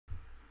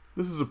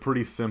This is a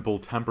pretty simple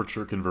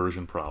temperature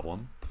conversion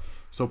problem.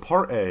 So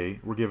part A,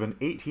 we're given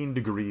 18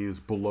 degrees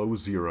below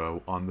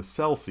zero on the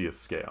Celsius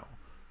scale.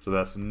 So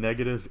that's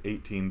negative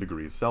 18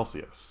 degrees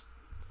Celsius.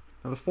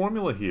 Now the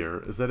formula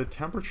here is that a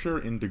temperature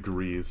in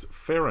degrees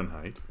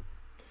Fahrenheit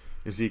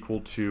is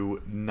equal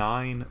to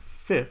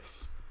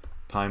 9/5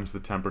 times the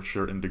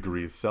temperature in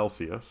degrees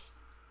Celsius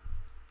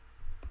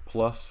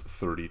plus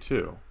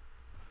 32.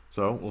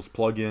 So let's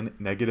plug in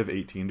negative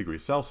 18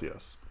 degrees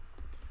Celsius.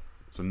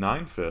 So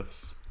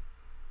 9/5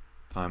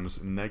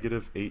 times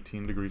negative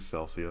 18 degrees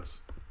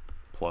Celsius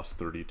plus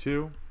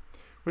 32,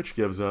 which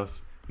gives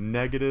us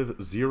negative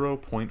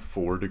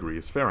 0.4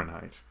 degrees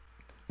Fahrenheit.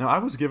 Now I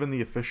was given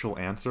the official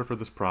answer for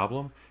this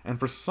problem, and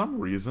for some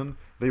reason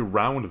they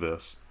round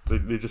this.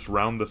 They just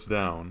round this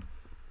down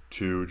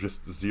to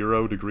just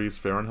 0 degrees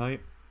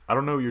Fahrenheit. I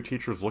don't know what your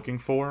teacher's looking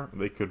for.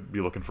 They could be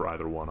looking for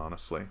either one,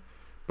 honestly.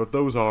 But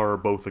those are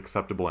both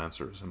acceptable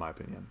answers, in my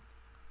opinion.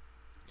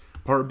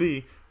 Part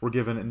B, we're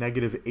given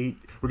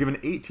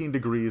 18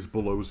 degrees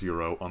below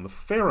zero on the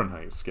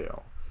Fahrenheit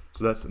scale.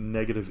 So that's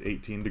negative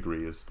 18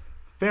 degrees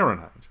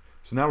Fahrenheit.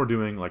 So now we're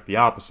doing like the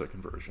opposite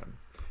conversion.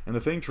 And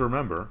the thing to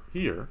remember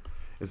here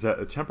is that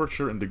a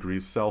temperature in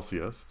degrees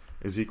Celsius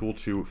is equal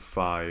to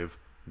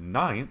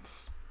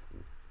 5/9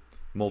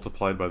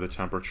 multiplied by the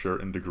temperature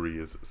in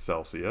degrees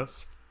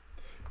Celsius.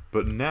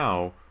 But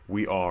now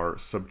we are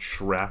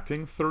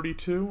subtracting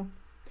 32,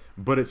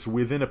 but it's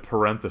within a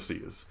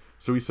parentheses.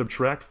 So we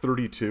subtract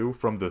 32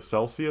 from the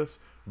Celsius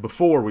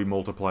before we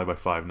multiply by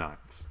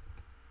 5/9.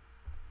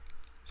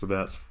 So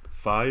that's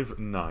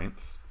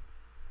 5/9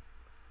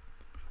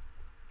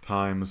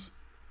 times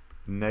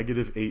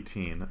negative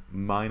 18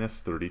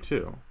 minus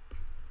 32.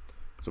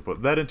 So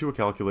put that into a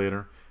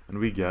calculator, and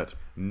we get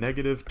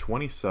negative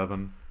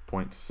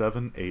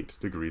 27.78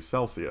 degrees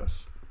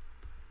Celsius,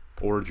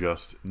 or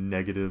just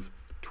negative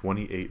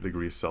 28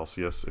 degrees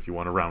Celsius if you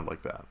want to round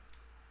like that.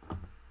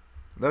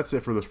 That's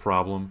it for this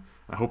problem.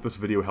 I hope this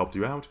video helped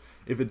you out.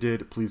 If it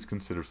did, please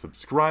consider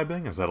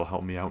subscribing, as that'll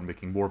help me out in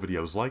making more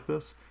videos like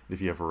this.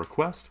 If you have a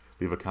request,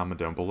 leave a comment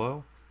down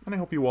below, and I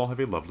hope you all have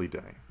a lovely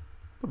day.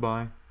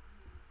 Bye-bye.